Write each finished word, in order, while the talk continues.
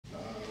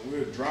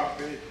we'll drop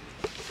it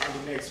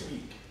probably next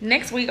week.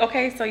 Next week,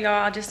 okay. So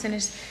y'all, I just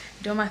finished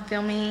doing my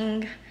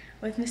filming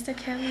with Mr.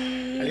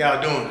 Kelly.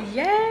 How y'all doing?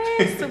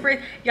 Yes,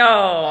 super.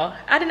 Y'all,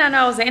 I did not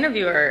know I was an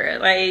interviewer.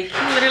 Like,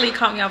 he literally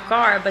caught me off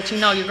guard, but you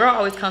know, your girl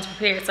always comes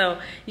prepared, so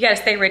you gotta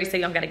stay ready so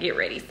you don't gotta get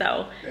ready.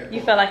 So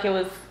you felt like it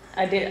was,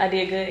 I did a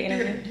good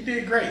interview? You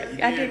did great. You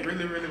did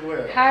really, really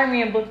well. Hire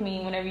me and book me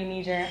whenever you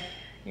need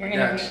your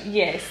interview.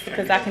 Yes,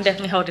 because I can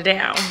definitely hold it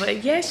down.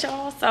 But yes,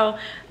 y'all, so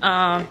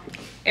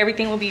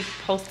everything will be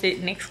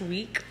posted next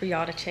week for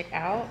y'all to check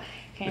out.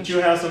 But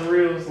you'll have some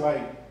reels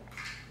like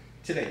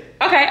today.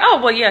 Okay. Oh,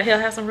 well, yeah, he'll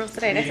have some reels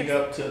today. Leading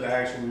up to the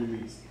actual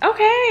release.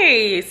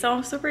 Okay, so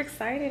I'm super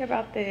excited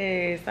about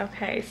this.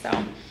 Okay, so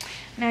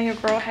now your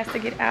girl has to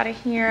get out of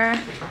here.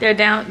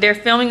 They're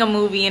filming a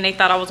movie and they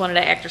thought I was one of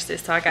the actresses,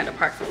 so I got to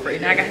park for free.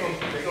 Now they're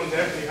gonna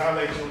definitely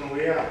holler at you on the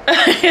way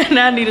out.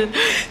 Now I need to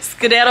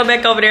skedaddle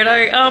back over there.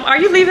 Like, are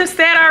you leaving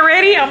set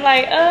already? I'm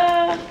like,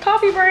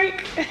 coffee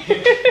break.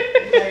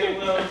 Hey,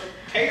 well,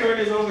 catering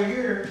is over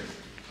here.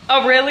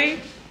 Oh, really?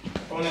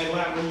 On that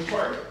lot when you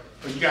park.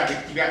 Oh, you got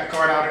the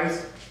card out of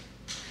this?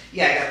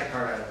 Yeah, I got the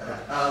card out of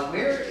that.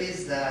 Where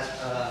is that?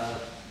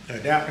 The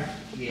adapter?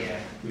 Yeah.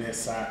 In that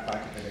side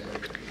pocket.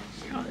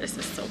 Oh, this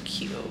is so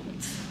cute.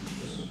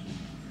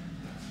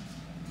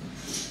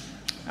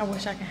 I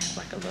wish I could have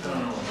like a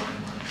little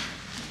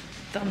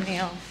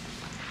thumbnail.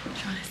 I'm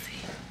trying to see.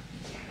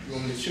 You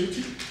want me to shoot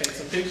you? Take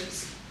some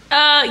pictures?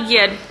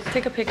 Yeah,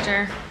 take a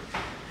picture.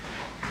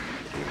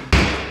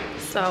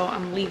 So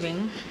I'm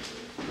leaving.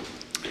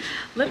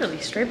 Literally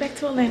straight back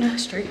to Atlanta,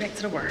 straight back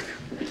to the work.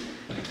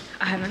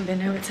 I haven't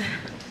been able to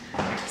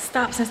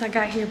stop since I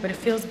got here, but it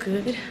feels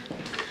good.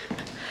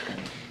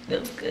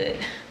 Feels good.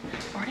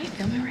 Are they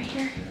filming right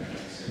here?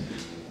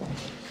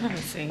 Let me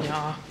see,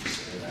 y'all.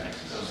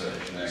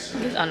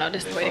 Oh no,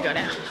 this is the way to go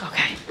down.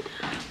 Okay.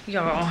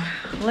 Y'all,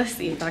 let's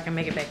see if I can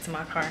make it back to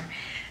my car.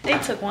 They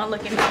took one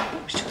look at me.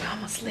 Oh shoot, I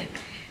almost slipped.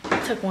 They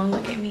took one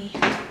look at me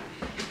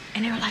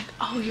and they were like,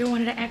 oh, you're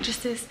one of the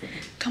actresses.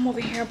 Come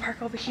over here and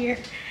park over here.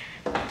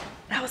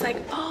 And I was like,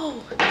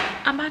 oh,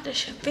 I'm about to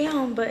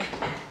film, but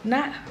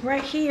not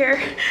right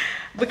here,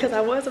 because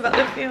I was about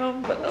to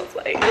film, but I was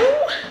like,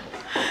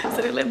 ooh.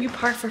 So they let me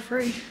park for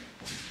free.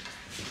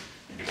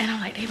 And I'm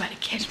like, they about to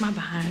catch my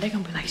behind. They're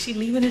gonna be like, she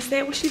leaving the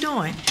set? What's she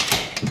doing?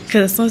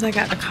 Because as soon as I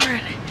got in the car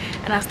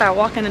and I started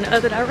walking in the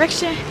other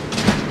direction,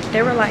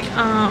 they were like,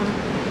 oh,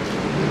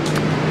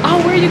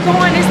 where are you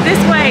going? It's this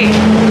way.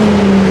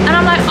 And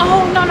I'm like,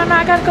 oh, no,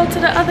 I gotta go to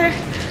the other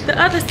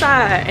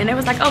side. And it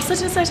was like, oh,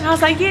 such and such. And I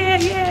was like, yeah.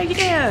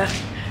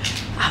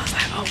 I was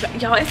like, oh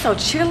God, y'all, it's so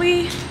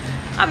chilly.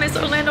 I miss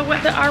Orlando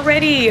weather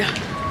already.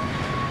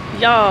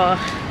 Y'all,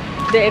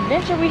 the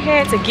adventure we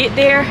had to get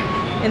there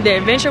and the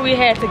adventure we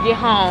had to get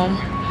home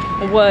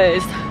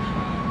was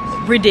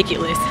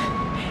ridiculous.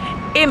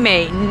 It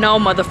made no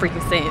mother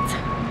freaking sense.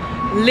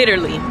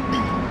 Literally.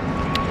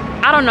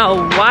 I don't know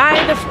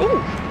why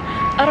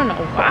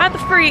the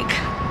freak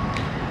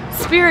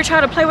Spirit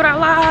tried to play with our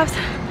lives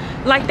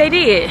like they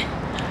did,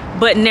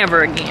 but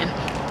never again.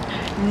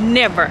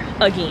 Never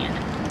again.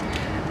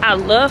 I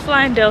love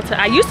flying Delta.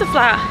 I used to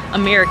fly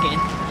American,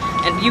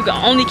 and you can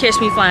only catch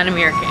me flying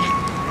American.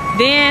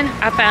 Then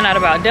I found out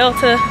about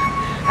Delta.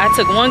 I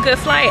took one good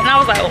flight and I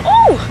was like,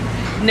 ooh,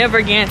 never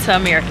again to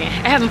American.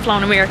 I haven't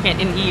flown American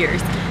in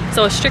years,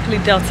 so it's strictly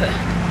Delta.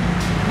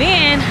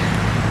 Then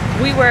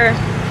we were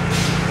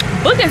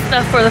booking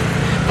stuff for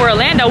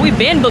Orlando. We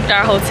been booked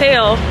our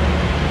hotel.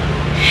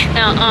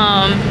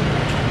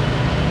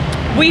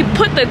 We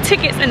put the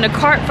tickets in the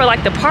cart for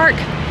like the park,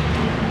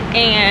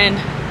 and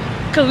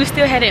because we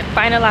still hadn't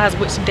finalized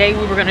which day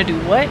we were gonna do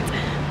what.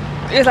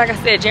 It's like I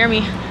said,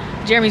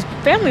 Jeremy's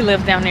family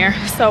lives down there,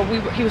 so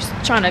he was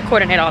trying to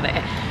coordinate all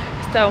that.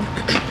 So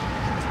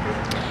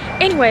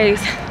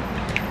anyways,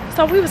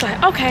 so we was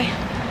like, okay,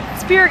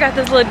 Spirit got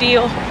this little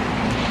deal.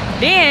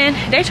 Then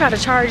they try to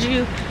charge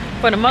you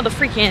for the mother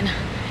freaking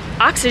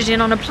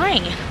oxygen on the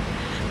plane,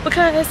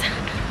 because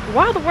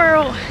while the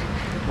world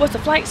was the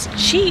flights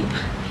cheap,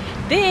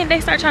 then they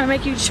start trying to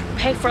make you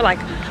pay for like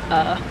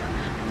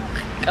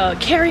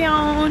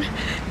carry-on,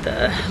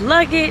 the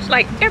luggage,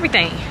 like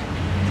everything.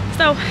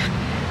 So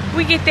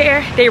we get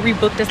there, they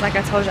rebooked us like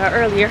I told y'all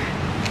earlier.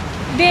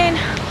 Then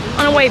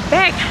on the way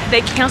back,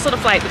 they canceled the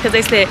flight because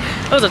they said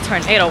it was a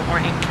tornado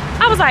warning.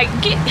 I was like,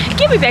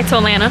 get me back to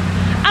Atlanta.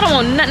 I don't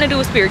want nothing to do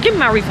with Spirit. Give me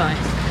my refund.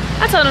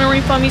 I told them to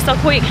refund me so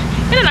quick,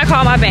 and then I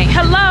called my bank.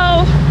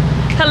 Hello,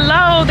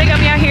 they got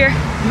me out here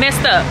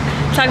messed up,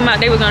 talking about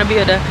they were gonna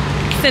be able to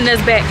send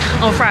us back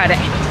on Friday.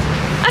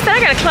 I said, I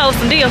gotta close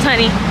some deals,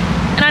 honey.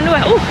 And I knew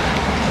it. Ooh,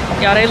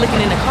 y'all, they looking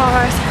in the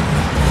cars.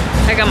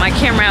 I got my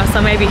camera out,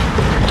 so maybe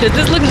does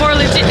this look more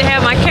legit to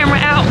have my camera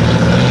out?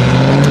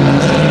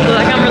 Look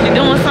like I'm really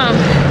doing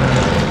something.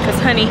 Cause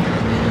honey,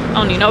 I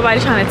don't need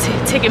nobody trying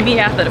to ticket me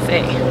after the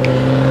fact.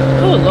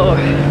 Oh Lord.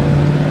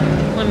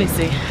 Let me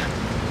see.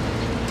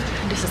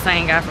 This is the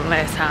same guy from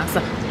last time,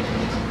 so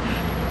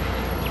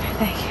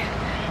thank you.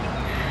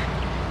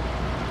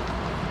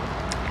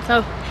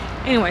 So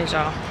anyways,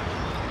 y'all,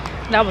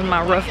 that was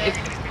my rough.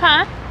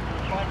 Huh?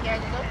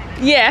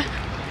 Yeah.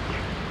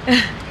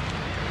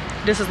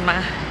 This is my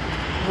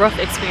rough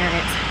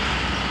experience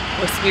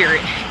with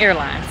Spirit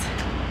Airlines.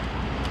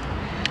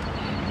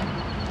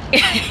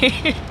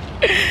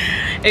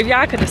 If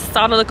y'all could have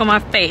saw the look on my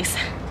face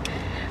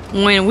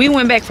when we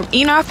went back from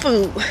eating our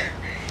food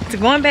to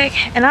going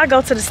back, and I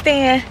go to the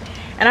stand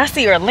and I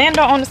see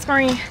Orlando on the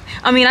screen.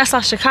 I mean, I saw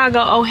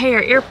Chicago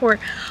O'Hare Airport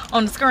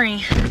on the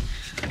screen,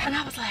 and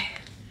I was like,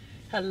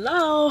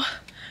 hello,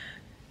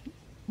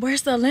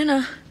 where's the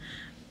Atlanta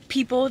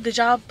people? Did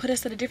y'all put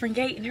us at a different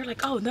gate? And they're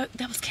like, oh, no,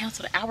 that was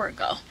canceled an hour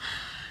ago.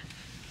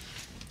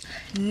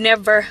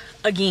 Never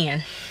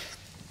again.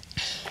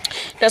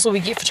 That's what we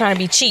get for trying to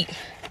be cheap.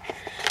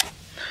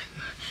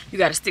 You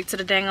gotta stick to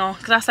the dang on.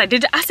 Cause I said,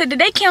 did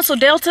they cancel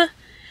Delta?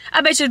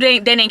 I bet you they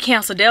didn't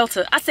cancel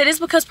Delta. I said, it's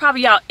because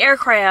probably y'all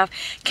aircraft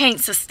can't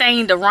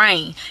sustain the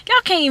rain.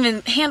 Y'all can't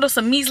even handle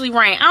some measly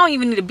rain. I don't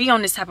even need to be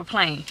on this type of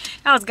plane.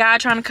 That was God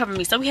trying to cover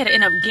me. So we had to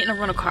end up getting a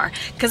rental car.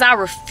 Cause I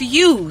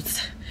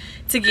refused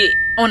to get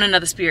on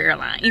another Spirit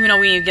airline. Even though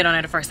we didn't get on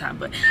there the first time.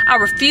 But I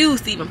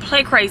refused to even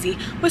play crazy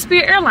with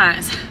Spirit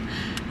Airlines.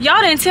 Y'all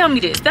didn't tell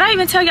me this. Did I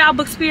even tell y'all I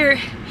booked Spirit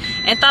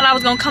and thought I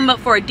was gonna come up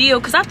for a deal?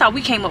 Cause I thought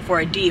we came up for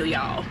a deal,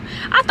 y'all.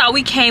 I thought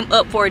we came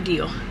up for a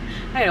deal.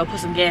 I gotta put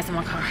some gas in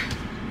my car.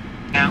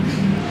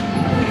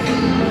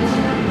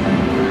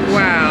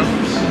 Wow.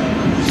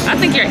 I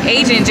think your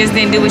agent just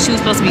didn't do what she was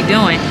supposed to be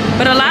doing.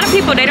 But a lot of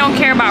people, they don't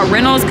care about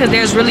rentals because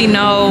there's really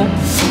no...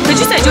 Cause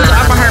you said you was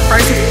offering her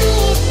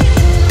first.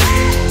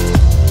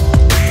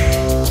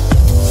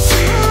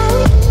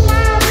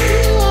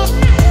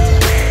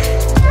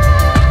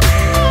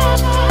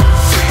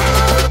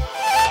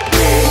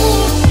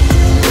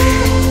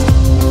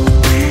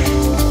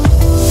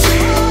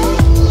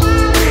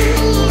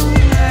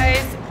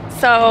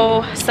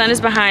 So sun is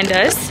behind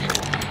us.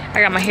 I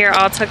got my hair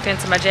all tucked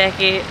into my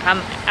jacket.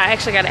 I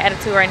actually got an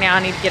attitude right now.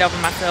 I need to get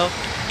over myself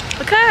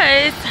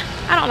because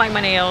I don't like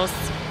my nails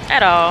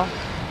at all,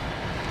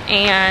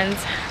 and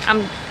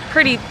I'm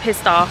pretty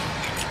pissed off.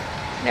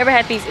 Never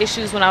had these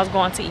issues when I was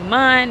going to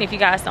Iman. If you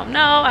guys don't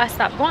know, I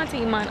stopped going to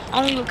Iman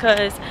only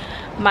because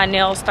my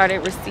nails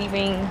started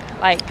receiving,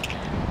 like,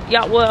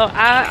 y'all, well,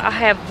 I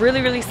have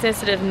really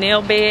sensitive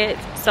nail beds.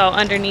 So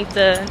underneath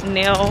the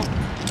nail,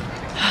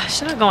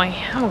 should I go in?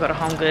 I'm gonna go to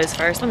Home Goods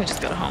first. Let me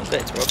just go to Home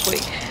Goods real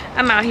quick.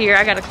 I'm out here.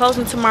 I got a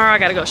closing tomorrow. I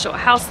gotta go show a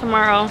house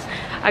tomorrow.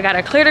 I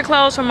gotta clear the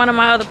clothes from one of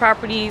my other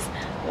properties.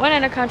 One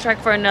in a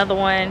contract for another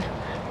one.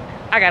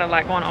 I got a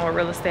lot going on with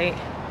real estate.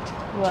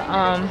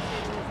 Well,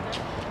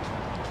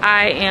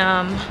 I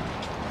am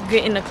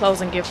getting the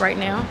closing gift right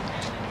now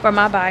for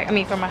my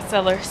for my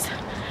sellers.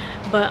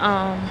 But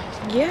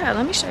yeah,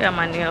 let me show y'all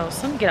my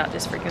nails. Let me get out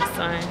this freaking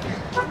sun,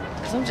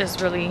 cause I'm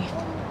just really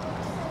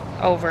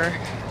over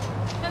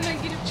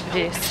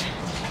this.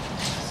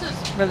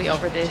 Really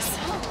over this.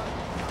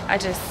 I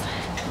just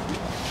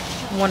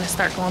want to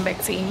start going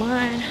back to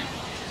Iman,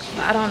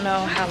 but I don't know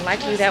how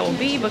likely that will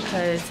be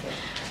because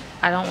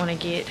I don't want to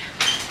get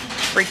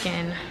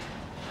freaking,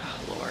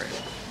 oh Lord,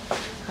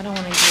 I don't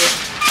want to get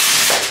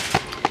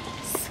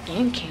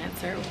skin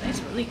cancer. Oh,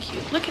 that's really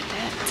cute. Look at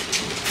that.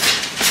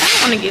 I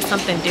don't want to get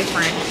something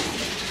different.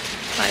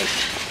 Like,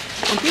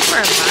 when people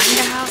are buying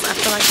a house, I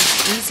feel like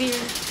it's easier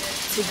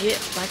to get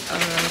like a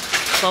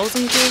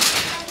closing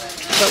gift.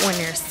 But when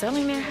they're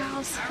selling their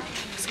house,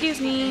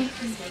 excuse me,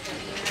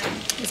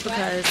 it's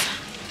because,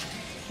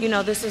 you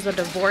know, this is a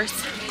divorce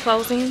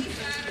closing.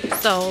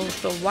 So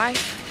the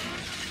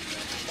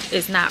wife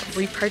is not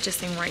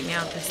repurchasing right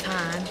now at this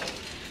time.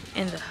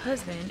 And the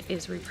husband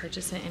is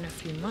repurchasing in a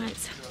few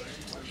months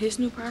his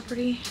new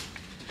property.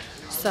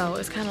 So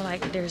it's kind of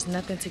like there's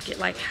nothing to get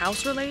like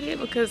house related,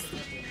 because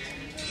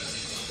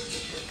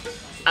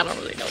I don't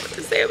really know what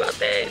to say about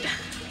that.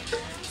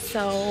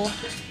 So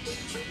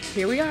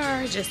here we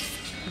are, just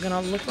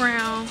gonna look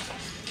around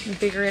and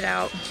figure it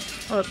out.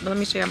 Oh, let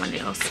me show you my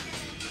nails.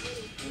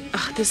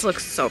 Oh, this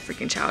looks so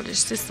freaking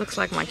childish. This looks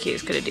like my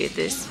kids could have did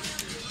this.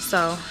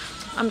 So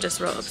I'm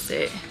just real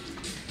upset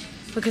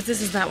because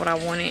this is not what I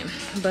wanted.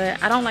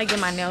 But I don't like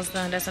getting my nails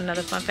done. That's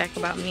another fun fact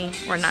about me,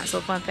 or not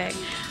so fun fact.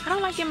 I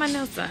don't like getting my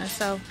nails done.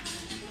 So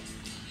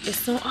it's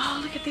so,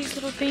 oh, look at these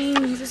little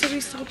things. This will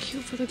be so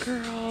cute for the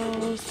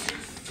girls.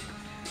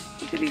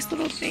 Look at these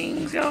little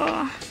things,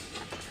 y'all.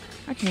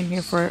 I came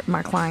here for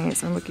my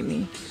clients and look at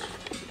me,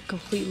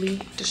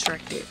 completely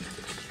distracted.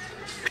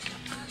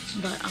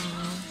 But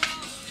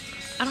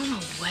I don't know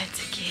what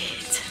to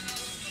get.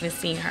 I've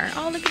seen her.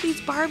 Oh, look at these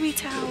Barbie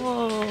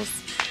towels.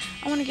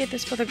 I want to get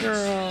this for the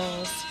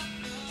girls.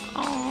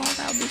 Oh,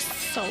 that would be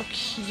so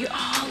cute.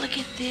 Oh, look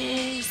at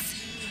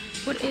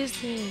this. What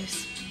is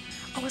this?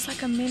 Oh, it's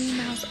like a Minnie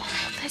Mouse.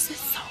 Oh, this is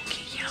so cute.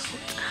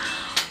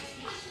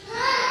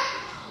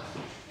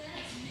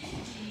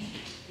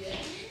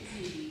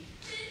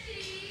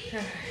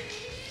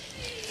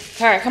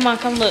 All right, come on,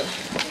 come look.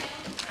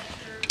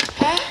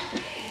 Huh?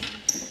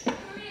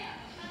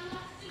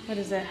 What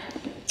is that?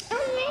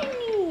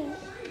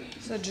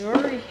 It's a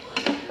jewelry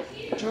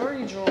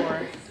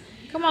drawer.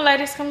 Come on,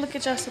 ladies, come look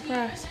at your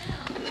surprise.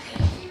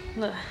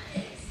 Look.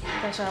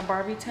 That's our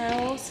Barbie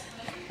towels.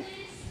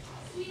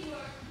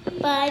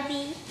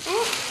 Barbie.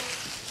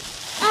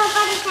 Oh,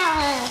 Barbie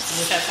towels.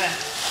 What's that say?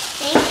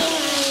 Thank you,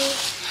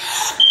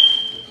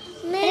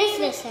 Mommy. What is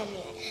this on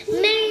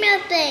here? Minnie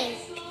Mouse thing.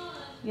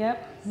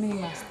 Yep, Minnie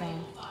Mouse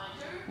thing.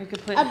 We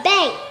could put A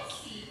bank.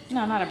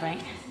 No, not a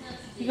bank.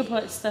 You could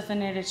put stuff in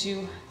there that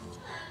you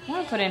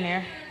want to put in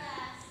there.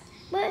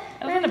 What?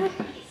 Let's open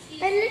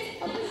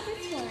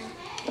this one.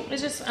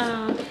 It's just Is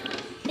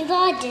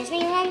all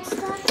Disneyland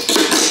stuff?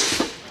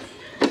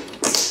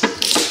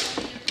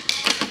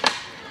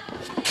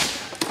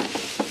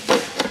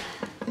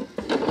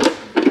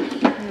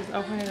 Just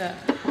open it up.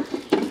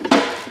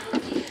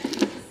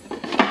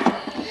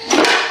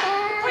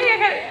 Oh yeah,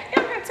 you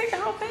gotta take the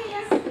whole thing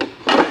out.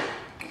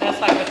 That's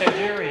like with their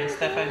jewelry and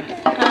stuff in it.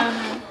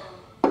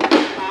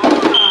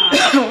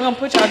 We're gonna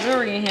put your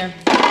jewelry in here.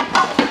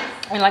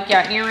 And like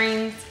your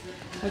earrings.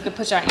 We could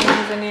put your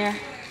earrings in there.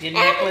 Your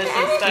necklace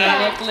and Your stuff.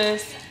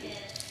 necklace.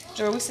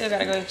 Jory, we still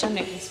gotta go get your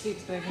necklace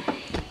fixed, baby.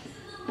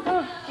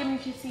 Oh, give me a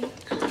kissy.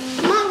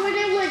 Mom, when I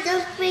was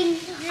jumping.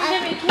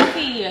 Give me a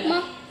kissy.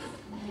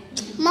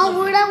 Mom,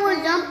 when I was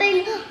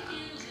jumping,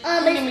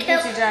 Give me a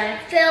kissy, Jiya.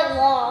 fell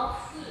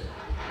off.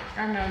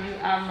 I know you.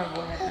 I remember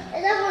what happened.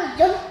 As I was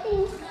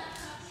jumping,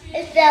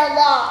 it fell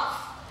off.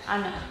 I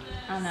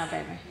know,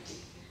 baby.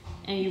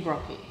 And you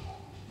broke it.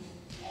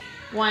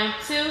 1,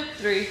 2,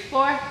 3,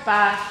 4,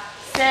 5,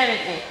 7,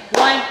 8.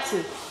 1,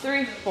 2,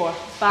 3, 4,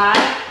 5.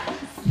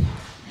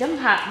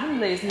 Them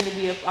legs need to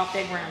be up off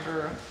that ground,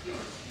 girl.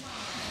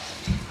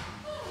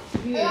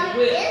 You need to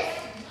whip.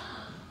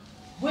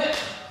 Whip.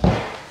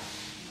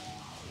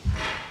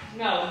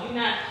 No, you're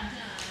not.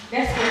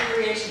 That's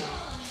recreational.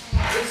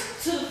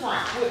 It's to the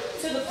front. Whip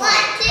to the front.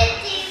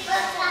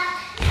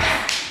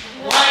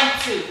 1,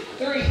 2,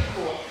 3,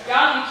 4.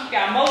 Y'all need to keep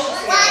your motions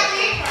together.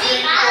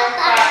 3, 4,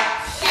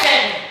 5,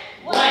 7.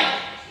 1,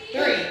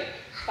 3,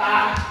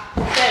 5,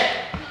 7.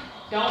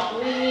 Don't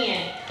lean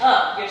in.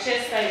 Up. Your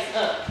chest stays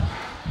up.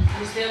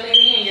 You're still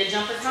leaning in. Your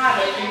jump is high,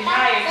 but if you're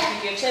higher,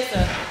 keep your chest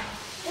up.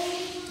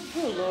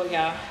 Oh, Lord,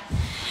 y'all.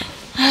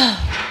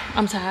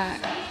 I'm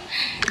tired.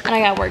 And I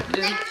got work to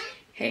do.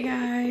 Hey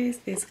guys,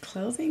 it's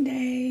closing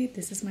day.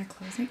 This is my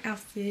closing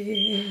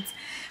outfits.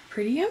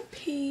 Pretty in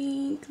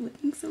pink,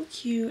 looking so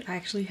cute. I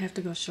actually have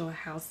to go show a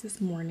house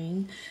this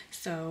morning,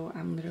 so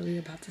I'm literally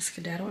about to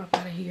skedaddle up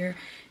out of here.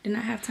 Did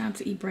not have time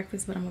to eat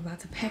breakfast, but I'm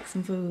about to pack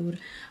some food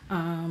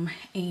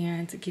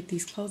and to get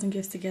these closing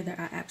gifts together.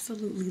 I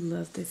absolutely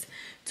love this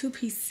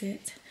two-piece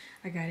set.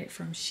 I got it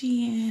from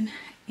Shein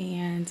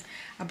and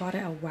I bought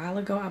it a while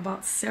ago. I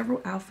bought several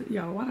outfits.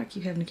 Y'all, why do I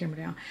keep having the camera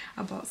down?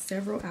 I bought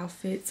several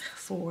outfits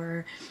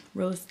for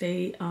real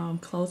estate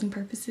closing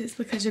purposes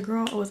because your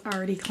girl was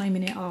already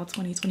claiming it all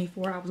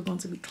 2024. I was going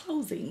to be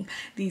closing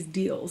these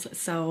deals.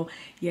 So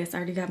yes, I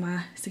already got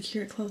my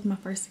secured closing, my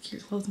first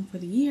secured closing for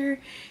the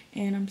year,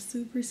 and I'm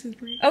super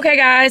excited. Okay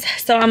guys,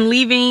 so I'm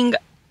leaving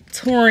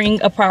touring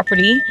a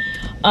property.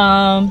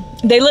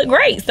 They look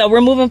great, so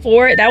we're moving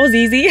forward. That was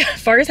easy.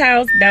 First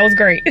house, that was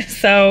great.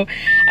 So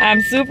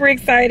I'm super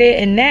excited,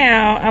 and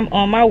now I'm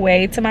on my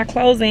way to my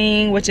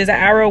closing, which is an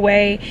hour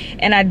away,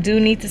 and I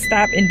do need to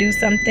stop and do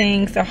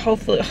something. So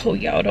hopefully, oh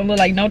y'all, don't look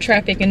like no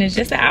traffic, and it's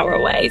just an hour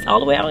away. It's all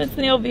the way out in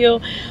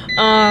Snellville.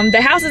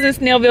 The house is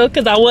in Snellville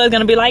because I was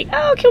gonna be like,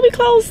 oh, can we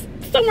close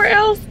somewhere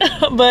else?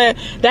 But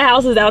the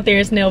house is out there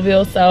in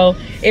Snellville, so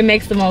it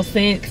makes the most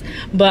sense.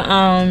 But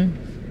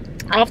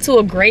off to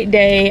a great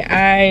day.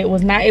 I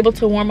was not able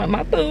to warm up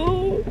my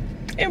food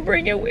and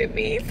bring it with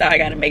me, so I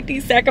gotta make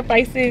these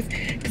sacrifices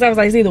because I was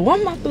like, it's either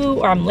warm my food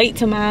or I'm late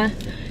to my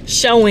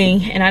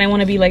showing, and I didn't want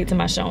to be late to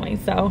my showing.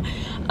 So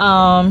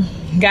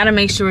gotta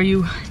make sure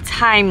you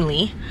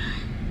timely.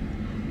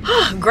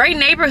 Great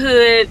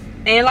neighborhood.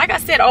 And like I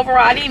said, overall,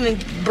 I didn't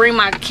even bring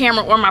my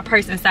camera or my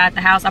purse inside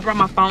the house. I brought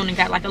my phone and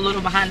got like a little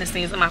behind the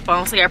scenes of my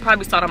phone. So yeah, I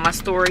probably saw it on my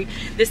story.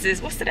 This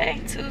is, what's today?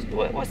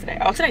 What's today?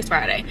 Oh, today's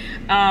Friday.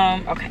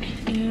 Okay,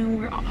 and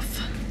we're off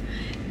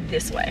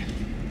this way.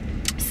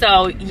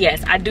 So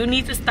yes, I do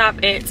need to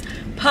stop at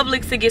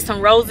Publix to get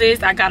some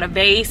roses. I got a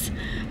vase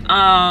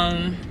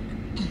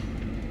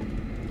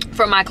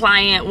for my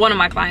client, one of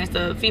my clients,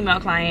 the female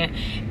client,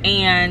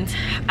 and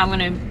I'm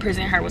gonna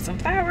present her with some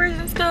flowers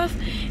and stuff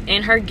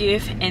and her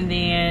gift. And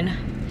then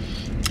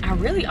I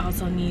really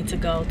also need to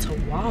go to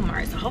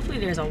Walmart, so hopefully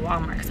there's a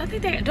Walmart, because I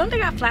think they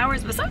got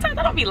flowers, but sometimes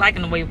I don't be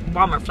liking the way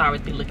Walmart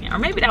flowers be looking. Or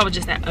maybe that was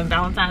just on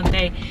Valentine's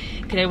Day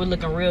because they were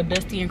looking real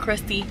dusty and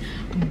crusty.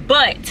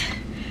 But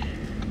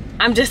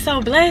I'm just so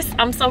blessed.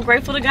 I'm so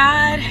grateful to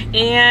God,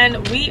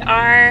 and we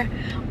are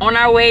on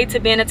our way to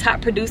being a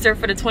top producer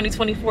for the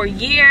 2024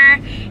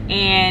 year.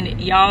 And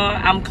y'all,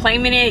 I'm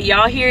claiming it.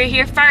 Y'all hear it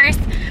here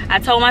first. I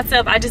told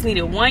myself I just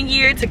needed 1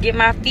 year to get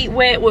my feet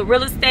wet with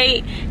real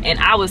estate, and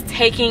I was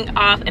taking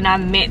off, and I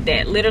meant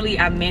that. Literally,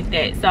 I meant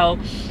that. So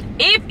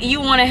if you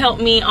want to help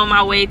me on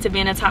my way to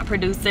being a top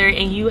producer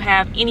and you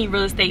have any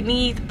real estate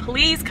needs,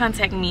 please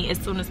contact me as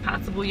soon as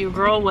possible. Your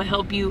girl will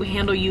help you,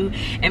 handle you,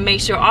 and make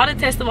sure all the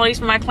testimonies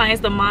from my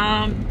clients, the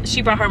mom,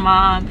 she brought her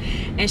mom,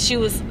 and she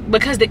was,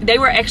 because they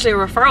were actually a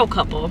referral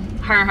couple,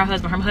 her and her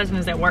husband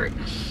is at work.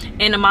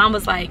 And the mom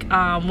was like,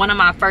 one of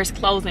my first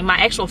closing, my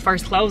actual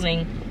first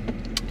closing,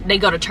 they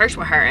go to church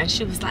with her, and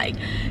she was like,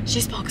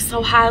 she spoke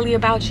so highly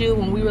about you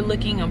when we were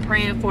looking and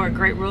praying for a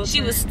great realtor. She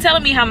was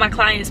telling me how my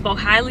client spoke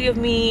highly of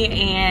me,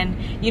 and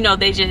you know,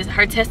 they just,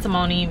 her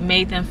testimony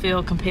made them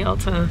feel compelled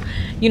to,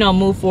 you know,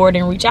 move forward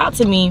and reach out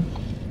to me.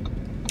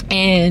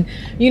 And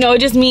you know, it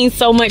just means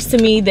so much to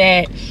me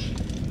that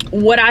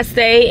what I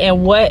say and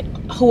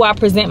who I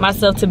present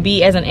myself to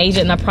be as an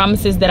agent, and the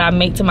promises that I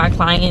make to my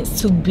clients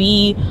to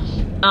be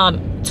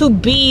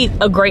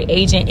a great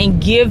agent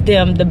and give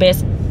them the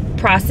best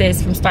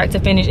process from start to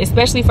finish,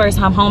 especially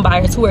first-time home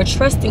buyers who are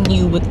trusting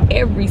you with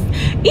at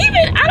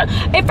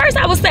first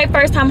I would say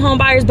first-time home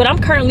buyers, but I'm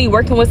currently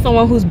working with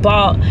someone who's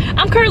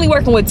I'm currently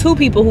working with 2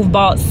 people who've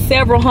bought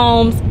several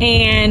homes,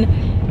 and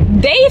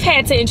they've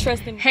had to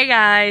entrust in me. Hey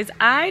guys,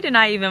 I did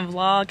not even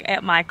vlog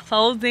at my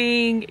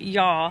closing,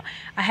 y'all.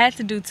 I had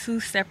to do 2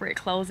 separate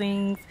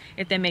closings,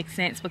 if that makes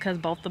sense, because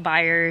both the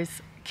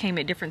buyers came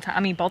at different times. I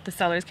mean, both the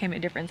sellers came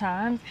at different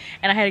times,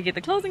 and I had to get the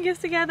closing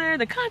gifts together,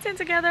 the content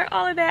together,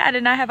 all of that. I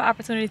did not have an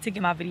opportunity to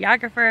get my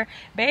videographer.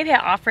 Babe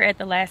had offered at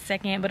the last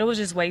second, but it was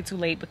just way too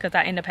late because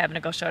I ended up having to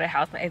go show the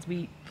house as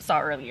we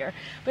saw earlier.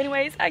 But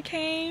anyways, I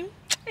came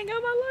and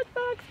got my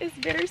lunchbox. It's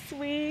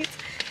bittersweet,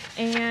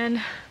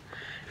 and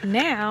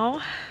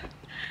now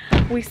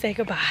we say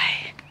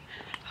goodbye.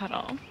 Hold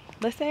on,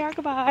 let's say our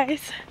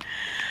goodbyes.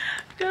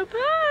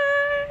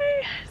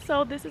 Goodbye.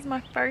 So this is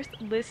my first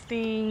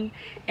listing,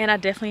 and I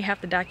definitely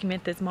have to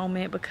document this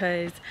moment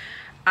because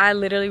I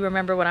literally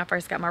remember when I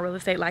first got my real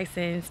estate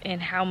license and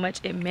how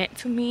much it meant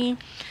to me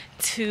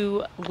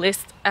to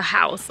list a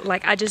house.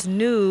 Like, I just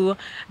knew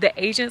the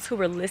agents who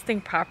were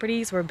listing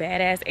properties were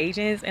badass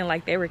agents, and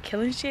like they were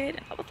killing shit.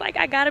 I was like,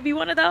 I gotta be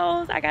one of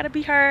those. I gotta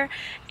be her.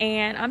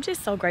 And I'm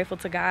just so grateful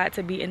to God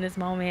to be in this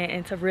moment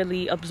and to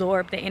really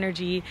absorb the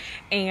energy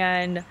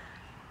and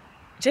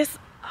just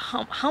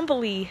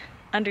humbly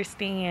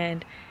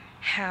understand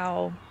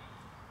how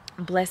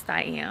blessed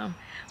I am.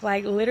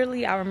 Like,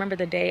 literally, I remember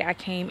the day I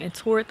came and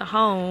toured the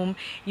home.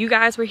 You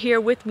guys were here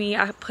with me.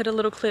 I put a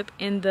little clip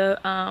in the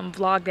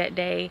vlog that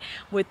day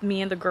with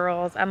me and the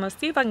girls. I'm gonna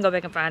see if I can go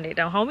back and find it.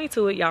 Don't hold me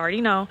to it, y'all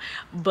already know.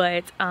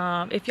 But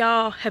if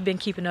y'all have been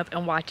keeping up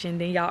and watching,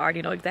 then y'all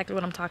already know exactly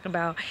what I'm talking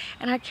about.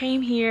 And I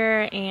came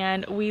here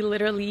and we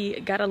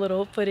literally got a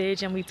little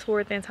footage and we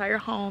toured the entire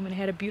home and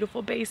had a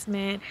beautiful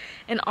basement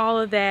and all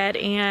of that.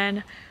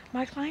 And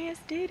my clients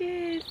did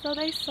it, so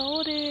they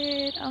sold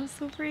it. I'm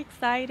super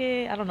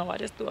excited. I don't know why I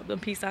just threw up the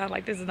peace sign,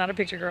 like this is not a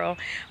picture, girl.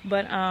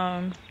 But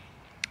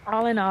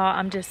all in all,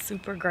 I'm just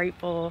super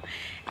grateful,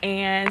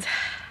 and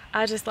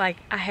I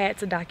had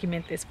to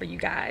document this for you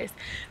guys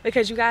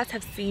because you guys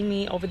have seen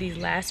me over these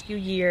last few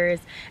years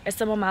at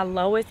some of my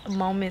lowest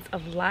moments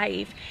of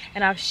life,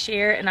 and I've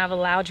shared and I've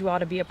allowed you all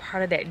to be a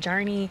part of that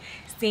journey,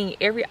 seeing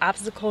every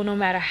obstacle. No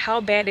matter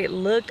how bad it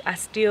looked, I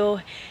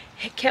still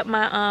kept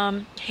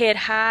my head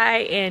high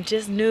and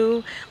just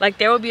knew like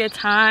there would be a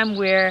time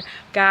where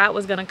God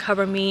was gonna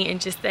cover me and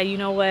just say, you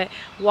know what,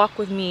 walk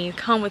with me,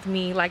 come with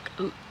me, like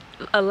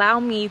allow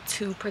me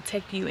to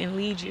protect you and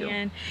lead you.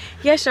 And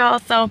yes, y'all,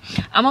 so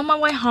I'm on my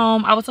way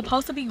home. I was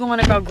supposed to be going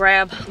to go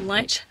grab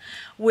lunch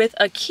with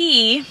a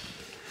key,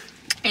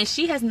 and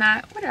she has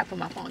not. Where did I put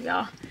my phone,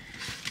 y'all?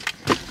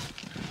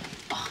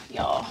 Oh,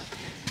 y'all,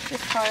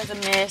 this car is a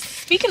mess.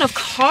 Speaking of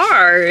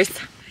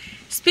cars,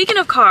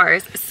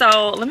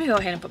 so let me go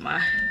ahead and put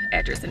my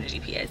address in the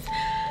GPS.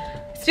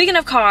 Speaking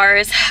of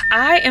cars,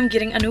 I am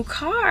getting a new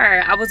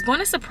car. I was going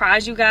to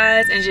surprise you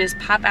guys and just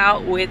pop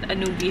out with a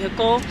new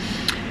vehicle,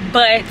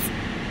 but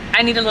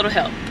I need a little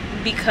help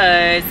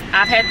because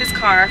I've had this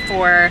car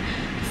for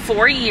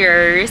 4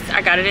 years.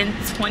 I got it in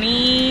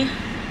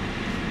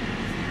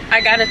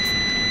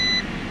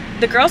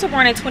the girls were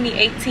born in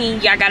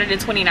 2018. Yeah, I got it in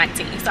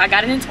 2019. So I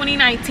got it in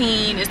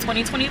 2019. It's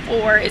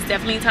 2024. It's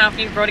definitely time for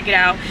your girl to get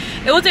out.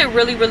 It was a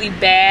really, really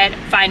bad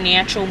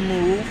financial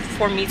move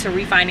for me to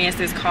refinance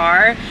this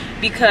car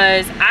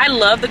because I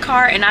love the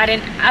car, and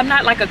I'm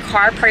not like a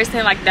car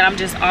person like that. I'm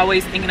just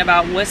always thinking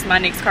about what's my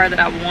next car that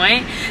I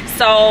want.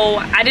 So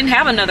I didn't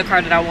have another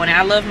car that I wanted.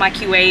 I love my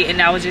Q8,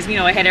 and I was just, you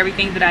know, it had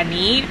everything that I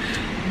need.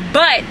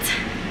 But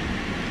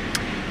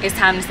it's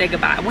time to say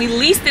goodbye. We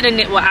leased it,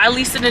 I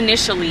leased it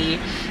initially,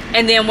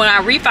 and then when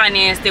I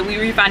refinanced it, we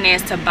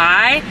refinanced to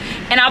buy,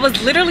 and I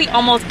was literally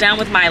almost done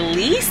with my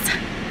lease.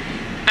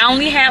 I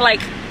only had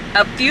like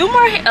a few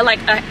more,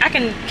 I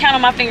can count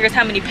on my fingers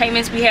how many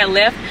payments we had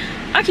left.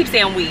 I keep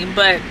saying we,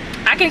 but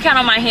I can count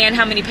on my hand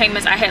how many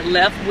payments I had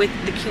left with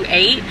the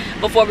Q8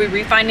 before we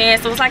refinanced.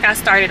 So it was like I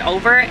started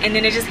over, and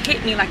then it just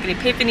hit me like an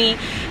epiphany.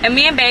 And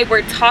me and Babe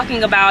were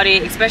talking about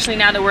it, especially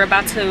now that we're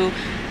about to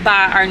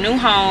buy our new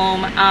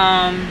home.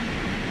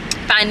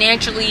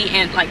 financially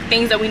and like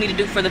things that we need to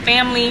do for the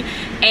family,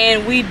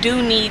 and we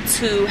do need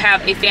to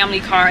have a family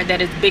car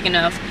that is big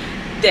enough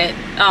that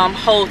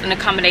holds and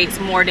accommodates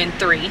more than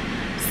 3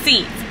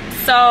 seats.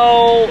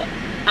 So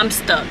I'm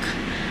stuck.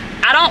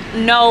 I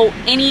don't know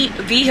any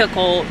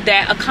vehicle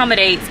that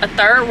accommodates a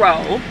 3rd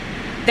row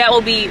that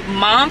will be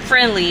mom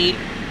friendly,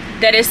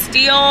 that is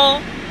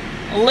still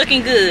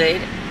looking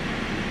good.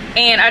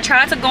 And I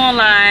tried to go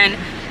online.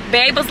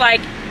 Babe was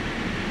like,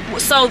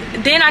 so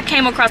then I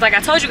came across, like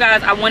I told you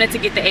guys, I wanted to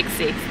get the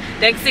X6.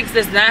 The X6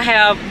 does not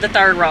have the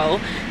 3rd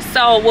row.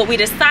 So what we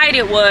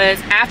decided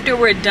was, after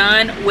we're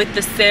done with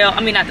the sale,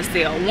 I mean not the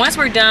sale, once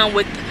we're done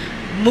with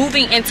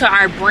moving into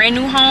our brand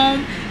new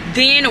home,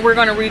 then we're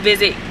going to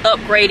revisit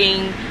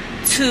upgrading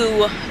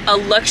to a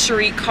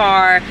luxury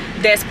car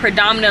that's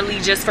predominantly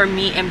just for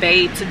me and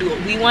Babe to do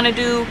what we want to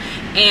do,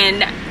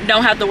 and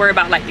don't have to worry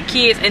about like the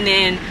kids. And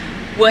then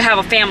we'll have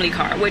a family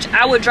car, which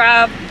I would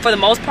drive for the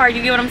most part,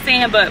 you get what I'm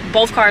saying, but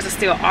both cars are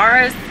still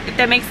ours, if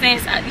that makes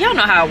sense. Y'all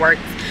know how it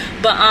works.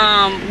 But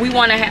we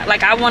want to have,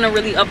 like, I want to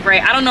really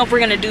upgrade. I don't know if we're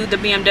going to do the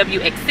BMW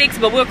X6,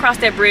 but we'll cross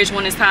that bridge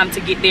when it's time to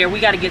get there. We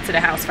got to get to the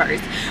house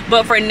first.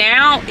 But for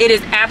now, it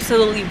is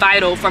absolutely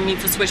vital for me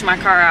to switch my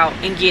car out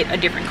and get a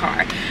different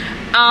car.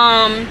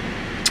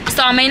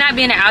 So I may not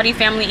be in the Audi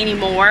family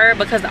anymore,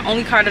 because the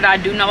only car that I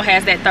do know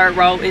has that 3rd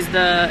row is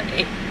the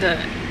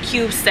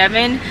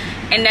Q7,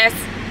 and that's,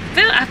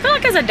 I feel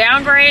like it's a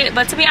downgrade.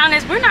 But to be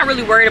honest, we're not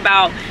really worried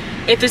about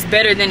if it's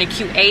better than the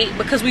Q8,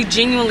 because we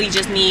genuinely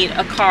just need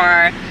a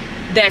car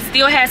that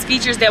still has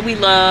features that we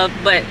love,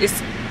 but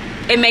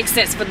it makes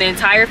sense for the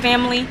entire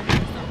family.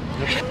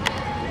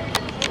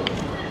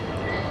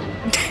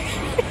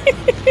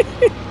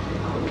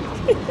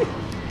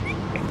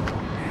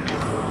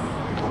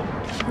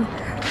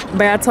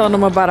 But I told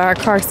them about our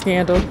car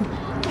scandal,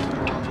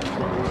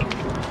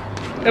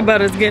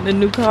 about us getting a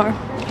new car.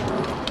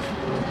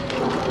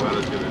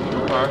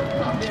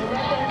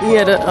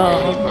 Yeah, the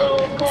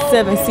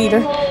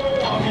 7-seater.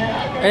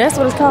 That's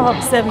what it's called,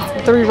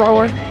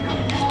 3-rower.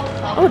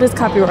 Oh, this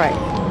copyright.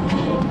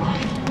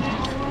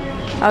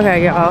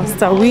 Okay, y'all.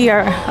 So we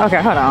are,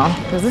 okay, hold on,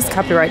 because this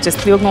copyright just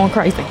still going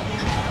crazy.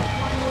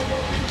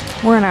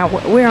 We're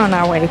on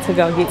our way to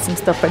go get some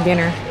stuff for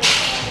dinner.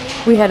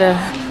 We had to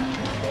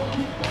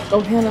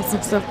go handle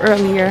some stuff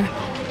earlier.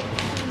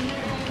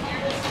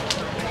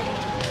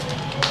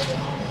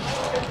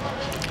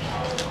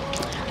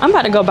 I'm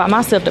about to go buy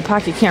myself the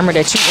pocket camera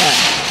that you got,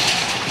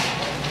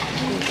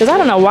 because I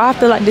don't know why I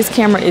feel like this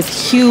camera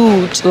is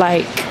huge.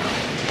 Like,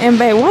 and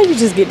babe, why you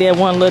just get that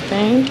one little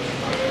thing?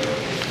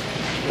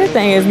 That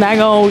thing is not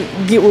gonna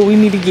get what we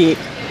need to get.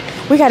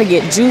 We gotta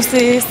get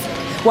juices.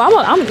 Well,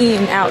 I'm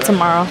eating out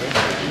tomorrow.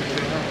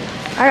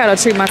 I gotta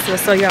treat myself.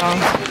 So y'all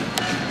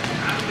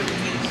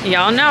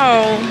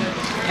know,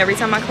 every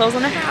time I close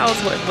on the house,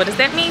 what does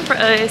that mean for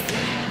us?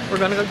 We're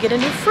gonna go get a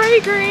new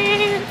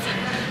fragrance.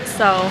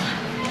 So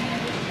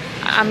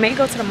I may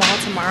go to the mall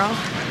tomorrow.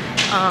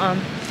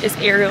 It's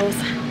Ariel's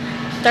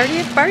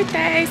 30th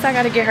birthday, so I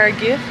gotta get her a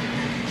gift.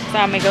 So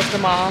I may go to the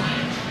mall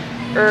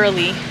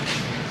early.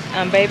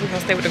 Baby's gonna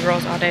stay with the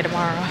girls all day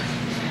tomorrow.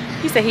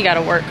 He said he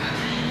gotta work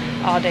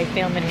all day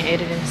filming and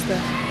editing and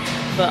stuff.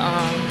 But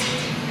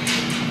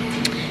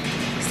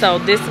so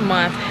this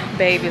month,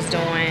 Babe is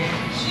doing,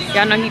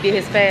 y'all know he did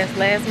his fast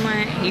last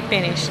month. He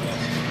finished.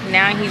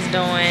 Now he's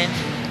doing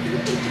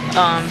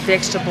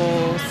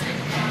vegetables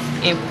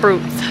and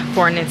fruits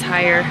for an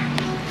entire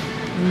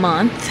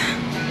month.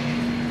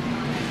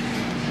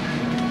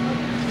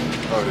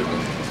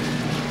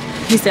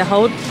 He said,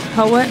 hold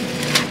what?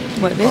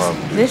 What,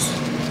 this?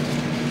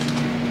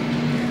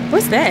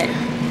 What's that?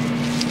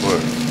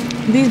 What?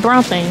 These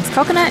brown things.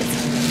 Coconuts?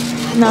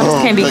 No,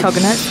 this can't be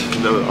coconuts.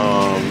 No,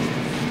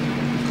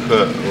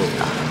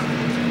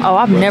 Oh,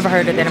 I've never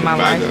heard of that in my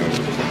life. You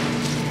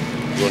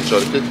want to try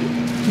the cookie?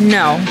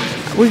 No.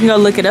 We can go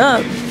look it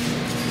up.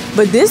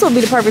 But this will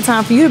be the perfect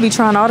time for you to be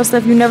trying all the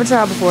stuff you never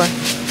tried before.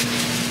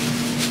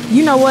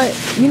 You know what?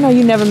 You know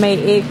you never made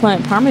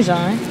eggplant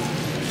parmesan.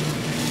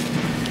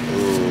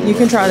 You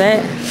can try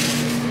that.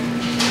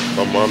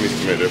 My mom used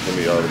to make that for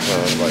me all the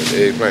time. Like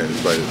the eggplant,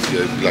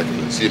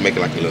 she'd make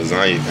it like a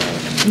lasagna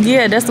kind.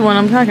 Yeah, that's the one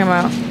I'm talking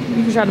about.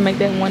 You can try to make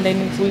that one day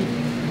next week.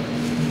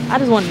 I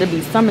just want it to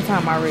be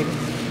summertime already.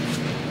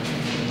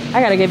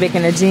 I gotta get back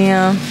in the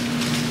gym.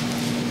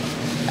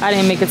 I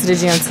didn't make it to the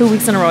gym 2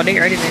 weeks in a row. They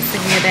already didn't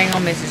send me a dang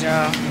on message,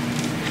 y'all.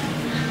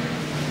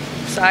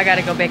 So I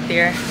gotta go back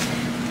there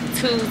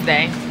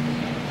Tuesday.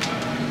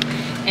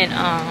 And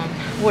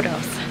what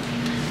else?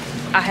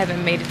 I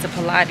haven't made it to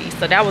Pilates,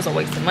 so that was a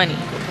waste of money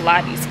with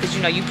Pilates, because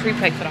you know you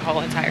prepay for the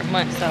whole entire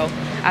month. So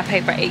I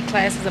pay for 8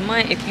 classes a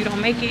month. If you don't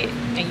make it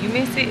and you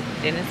miss it,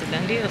 then it's a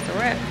done deal. It's a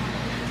wrap.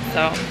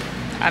 So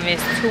I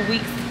missed 2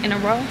 weeks in a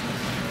row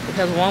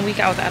because 1 week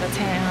I was out of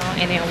town,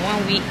 and then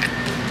 1 week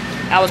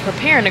I was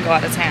preparing to go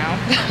out of town.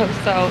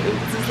 So it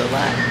was just a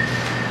lot.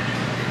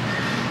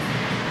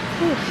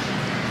 Whew.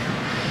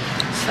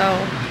 So,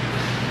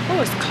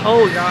 oh, it's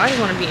cold, y'all. I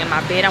just want to be in my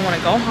bed. I want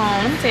to go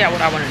home. Let me tell y'all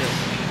what I want to do.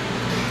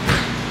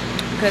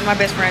 because my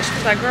best friend, she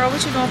was like, girl, what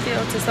you gonna feel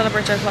to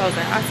celebrate your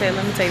closing? I said,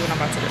 let me tell you what I'm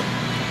about to do.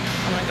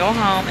 I'm gonna go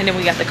home, and then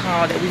we got the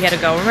call that we had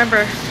to go.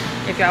 Remember,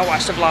 if y'all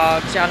watch the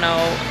vlogs, y'all know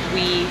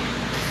we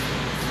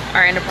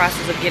are in the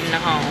process of getting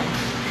a home.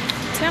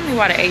 Tell me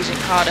why the agent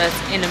called us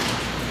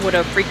with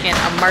a freaking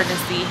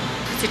emergency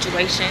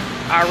situation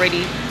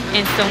already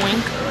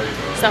ensuing.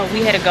 So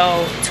we had to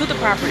go to the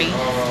property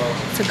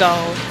to go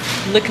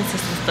look into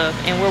some stuff,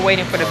 and we're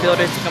waiting for the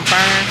builder to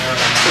confirm,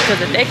 because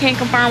if they can't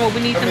confirm what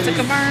we need them to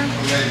confirm,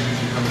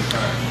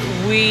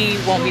 we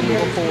won't be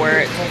moving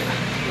forward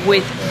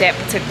with that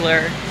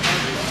particular,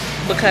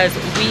 because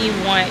we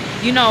want,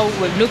 you know,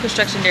 with new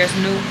construction, there's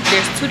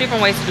two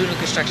different ways to do new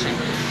construction.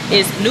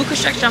 Is new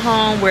construction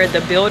home where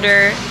the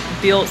builder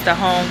builds the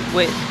home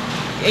with,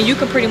 and you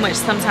can pretty much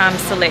sometimes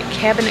select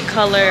cabinet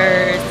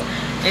colors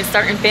and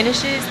certain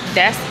finishes.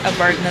 That's a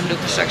version of new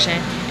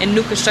construction. And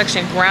new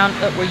construction ground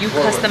up, where you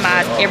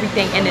customize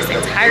everything in its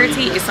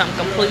entirety, is something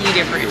completely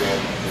different.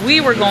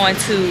 We were going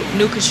to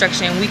new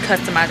construction, we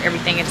customize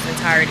everything in its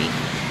entirety.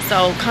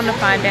 So come to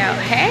find out,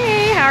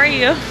 hey, how are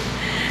you?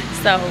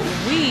 So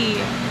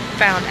we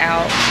found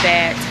out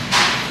that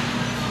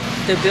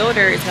the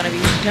builder is going to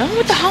be done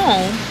with the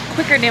home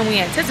quicker than we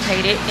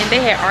anticipated, and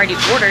they had already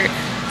ordered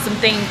some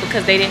things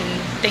because they didn't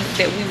think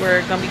that we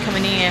were going to be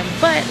coming in.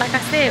 But like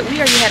I said, we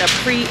already had a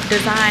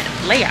pre-designed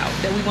layout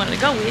that we wanted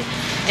to go with,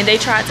 and they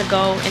tried to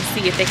go and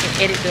see if they can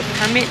edit the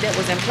permit that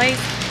was in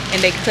place, and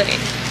they couldn't.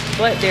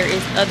 But there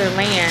is other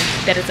land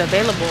that is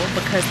available,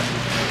 because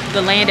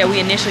the land that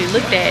we initially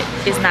looked at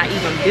is not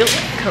even built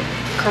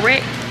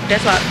correct.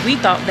 That's why we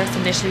thought that's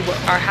initially what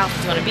our house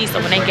was going to be.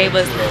 So when they gave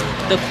us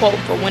the quote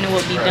for when it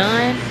would be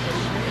done,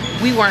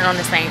 we weren't on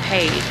the same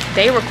page.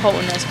 They were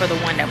quoting us for the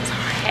one that was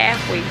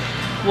halfway,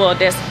 well,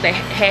 that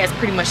has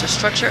pretty much a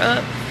structure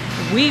up.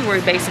 We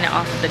were basing it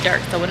off of the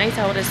dirt. So when they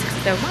told us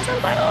 67 months, I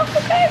was like, oh,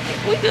 okay,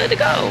 we good to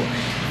go.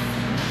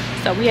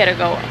 So we had to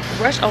go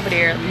rush over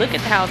there, look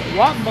at the house,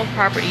 walk both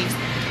properties,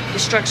 the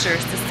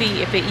structures, to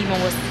see if it even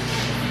was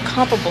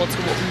comparable to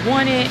what we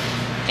wanted.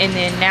 And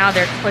then now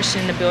they're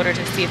questioning the builder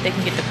to see if they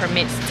can get the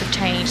permits to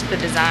change the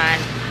design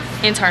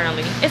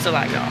internally. It's a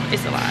lot, y'all.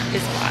 It's a lot.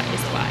 It's a lot.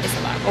 It's a lot. It's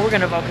a lot. But we're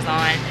gonna focus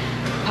on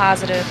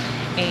positive,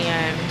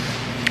 and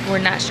we're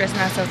not stressing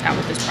ourselves out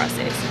with this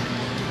process.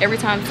 Every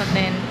time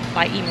something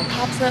like even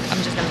pops up,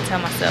 I'm just gonna tell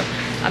myself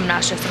I'm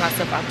not stressing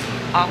myself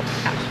out.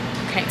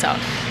 Can't talk.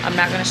 I'm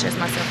not gonna stress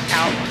myself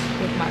out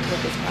with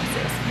this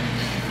process.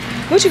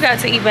 What you got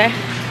to eat, babe?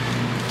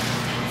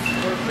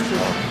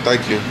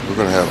 Thank you. We're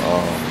gonna have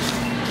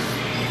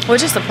Well,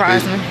 just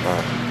surprise me.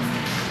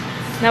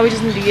 Now we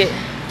just need to get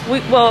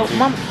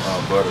mom.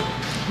 Butter.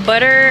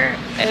 Butter,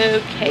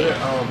 okay. You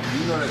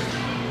know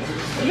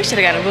that, We should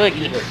have got a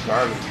boogie.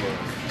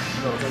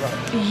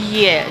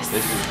 Yes.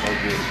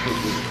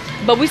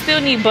 But we still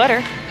need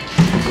butter.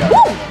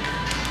 Woo!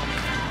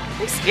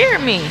 You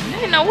scared me. I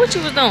didn't know what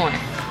you was doing.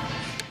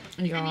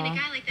 Y'all,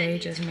 they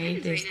just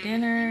made this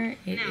dinner.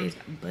 It is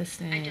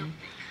busting.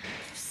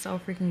 So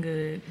freaking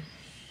good.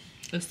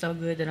 It's so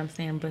good that I'm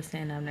saying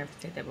busting. I've never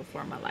said that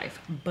before in my life.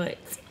 But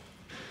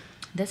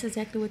that's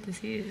exactly what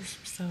this is.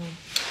 So,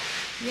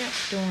 yeah,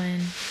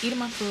 eating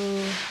my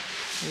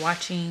food,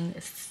 watching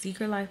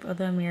Secret Life of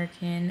the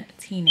American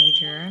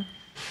Teenager.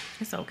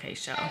 It's okay,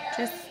 show.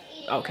 Just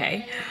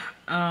okay.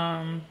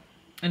 And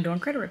doing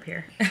credit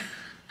repair.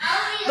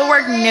 The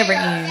work never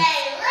ends.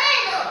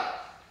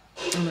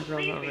 And the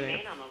girl's over there.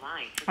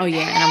 Oh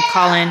yeah, and I'm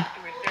calling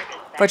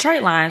for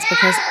trade lines,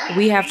 because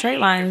we have trade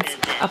lines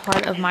a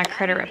part of my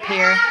credit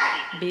repair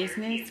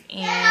business,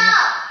 and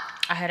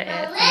I had to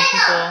add some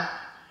people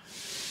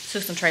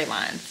to some trade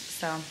lines.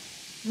 So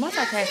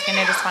multitasking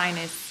at its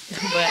finest.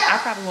 But I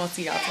probably won't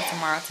see y'all till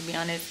tomorrow, to be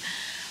honest,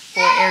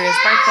 for Ariel's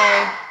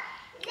birthday.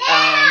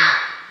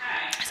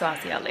 So I'll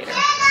see y'all later.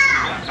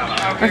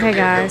 Okay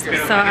guys,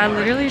 so I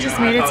literally just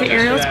made it to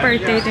Ariel's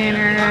birthday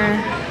dinner.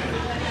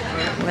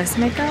 Let's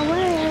make our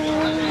way.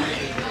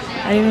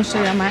 I didn't even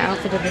show y'all my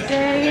outfit of the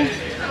day.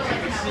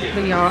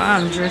 But y'all,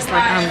 I'm dressed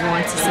like I'm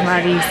going to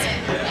somebody's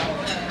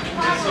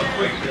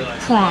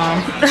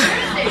prom.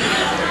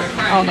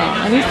 Hold on,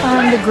 let me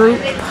find the group.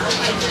 If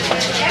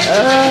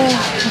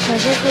I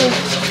get this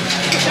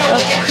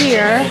up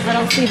here, I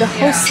don't see the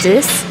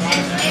hostess.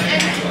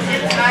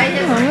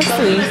 Oh, let's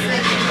see.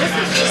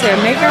 So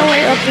make our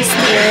way up the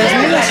stairs.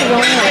 Maybe I should go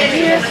in right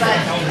here.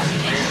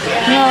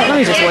 No, let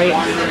me just wait.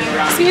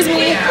 Excuse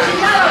me.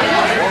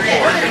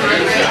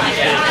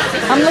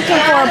 I'm looking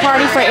for a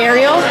party for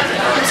Ariel.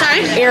 I'm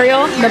sorry?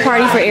 Ariel, the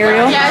party for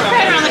Ariel. Yeah, it's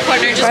right around the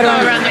corner. Just right go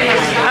around the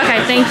corner.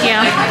 Okay, thank you.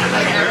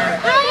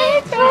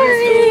 Hi,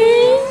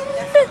 Journie.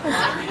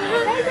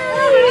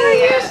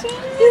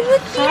 You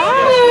look cute.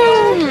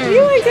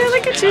 You look good.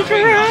 Look at you,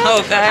 girl.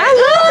 Oh, God. I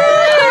love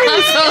it.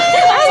 I'm so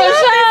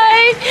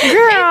shy.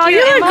 Girl,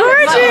 you look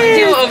gorgeous.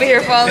 You over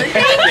here falling.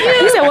 Thank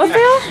you. You said what,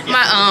 Phil?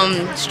 My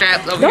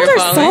straps over Those here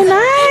are falling. so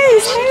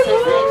nice. Hey,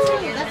 bro.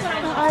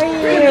 How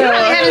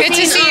are you? Good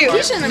to see you.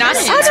 Not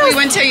since we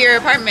went to your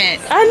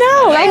apartment. I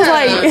know. That was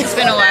like, It's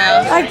been a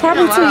while. like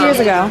probably 2 years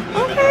ago.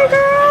 Okay,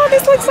 girl.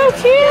 This looks so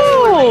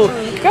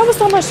cute. There was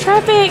so much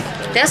traffic.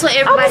 That's what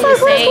I was everybody like,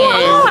 is what's saying.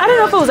 going on? I didn't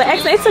know if it was an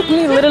accident. It took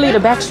me literally the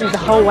back street the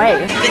whole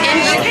way.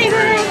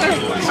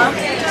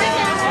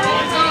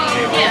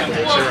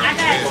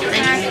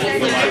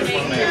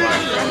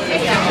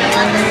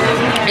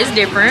 It's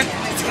different.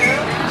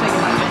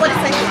 What it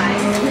tastes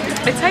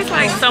like? It tastes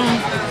like some,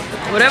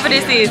 whatever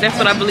this is, that's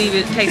what I believe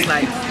it tastes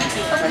like.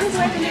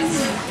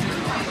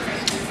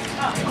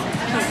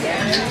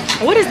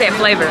 What is that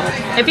flavor?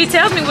 If he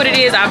tells me what it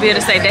is, I'll be able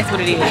to say that's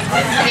what it is. But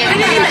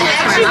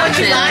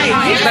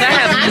I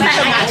have,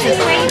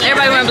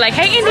 everybody want to be like,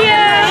 hey India!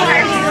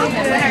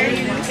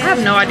 I have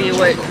no idea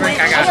what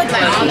drink I got.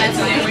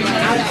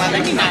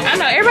 I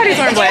know, everybody's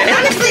learning what.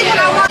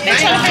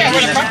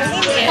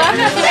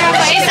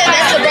 She said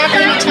that's the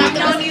broccoli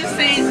chocolate. You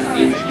since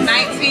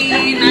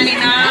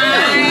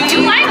 1999.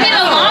 You might be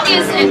the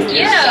longest,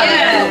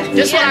 yeah.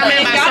 Just what I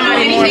meant by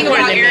somebody more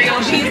important than me.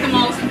 She's the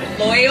most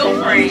loyal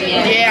friend.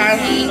 Yeah.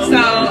 So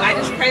I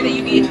just pray that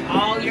you get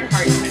all your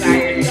heart's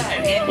desires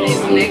in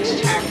this next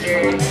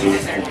chapter.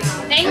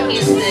 Thank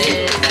you,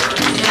 sis.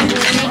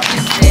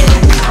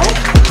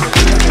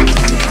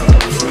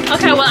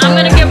 Okay, well, I'm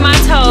gonna give my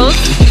toast.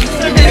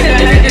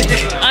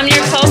 I'm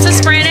your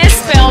closest friend at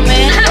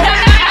Spelman.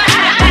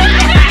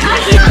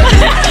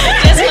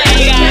 Just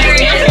playing, guys.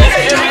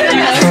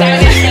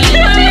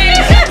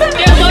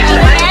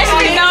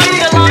 Actually, no,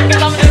 you're the longest.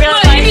 I'm the real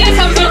life.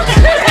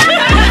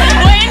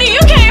 Well, Andy,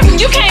 you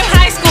came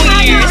high school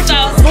years, so.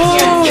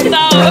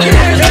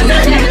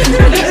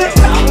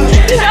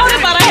 Nobody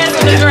thought I had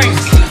something to drink.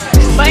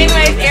 But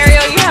anyways,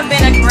 Ariel, you have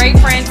been a great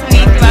friend to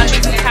me throughout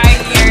these entire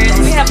years.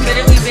 We have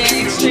literally been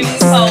extremely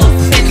close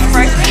since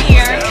freshman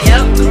year.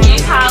 Yep. In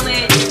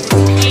college.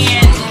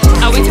 And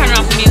we turning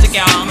off the music,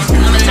 y'all. I'm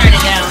gonna turn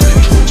it down.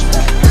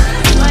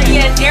 But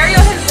yes,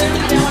 Ariel has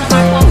literally been one of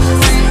my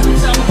closest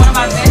friends. So one of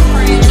my best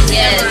friends.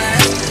 Yes.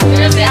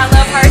 Really, I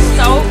love her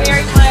so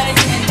very much.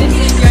 And this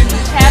is your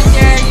new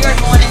chapter. You're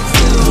going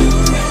into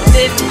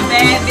this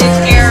bad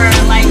bitch era.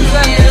 Like you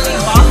are literally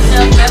bossed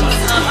up,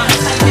 leveled up. I'm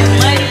telling you,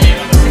 money,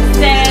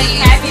 success,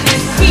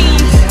 happiness,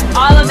 peace,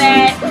 all of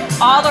that,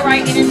 all the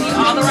right energy,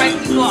 all the right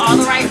people, all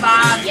the right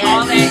vibes,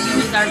 all that.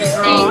 You deserve it,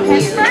 girl.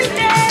 Happy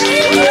birthday!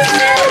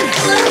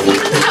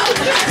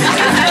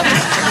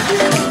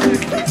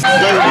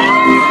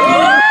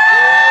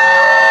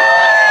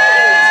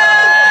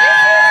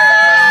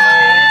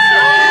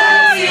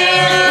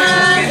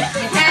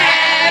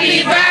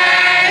 Happy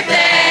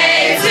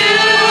birthday to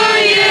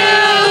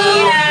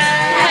you.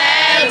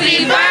 Happy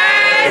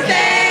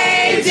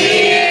birthday,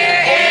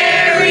 dear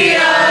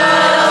Ariel.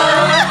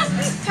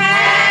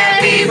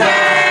 Happy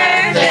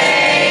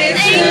birthday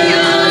to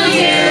you.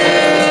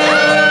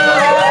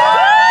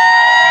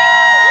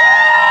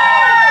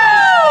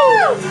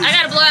 I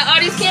gotta blow out all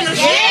these candles.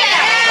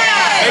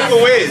 Make a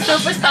wish.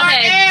 Superstar.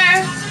 Okay.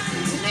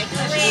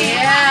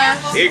 Yeah.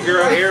 Hey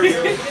girl,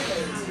 Ariel.